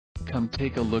Come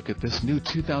take a look at this new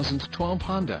 2012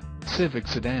 Honda Civic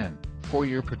Sedan. For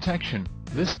your protection,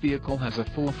 this vehicle has a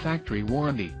full factory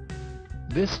warranty.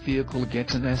 This vehicle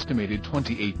gets an estimated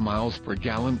 28 miles per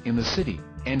gallon in the city,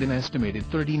 and an estimated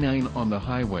 39 on the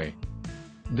highway.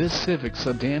 This Civic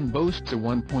Sedan boasts a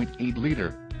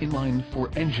 1.8-liter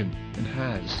inline-4 engine, and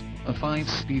has a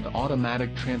 5-speed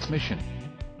automatic transmission.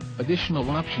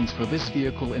 Additional options for this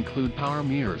vehicle include power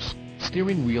mirrors,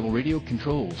 steering wheel radio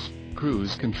controls,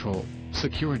 cruise control,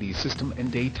 security system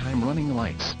and daytime running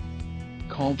lights.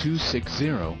 Call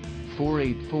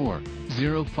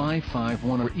 260-484-0551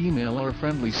 or email our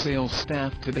friendly sales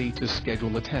staff today to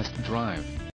schedule a test drive.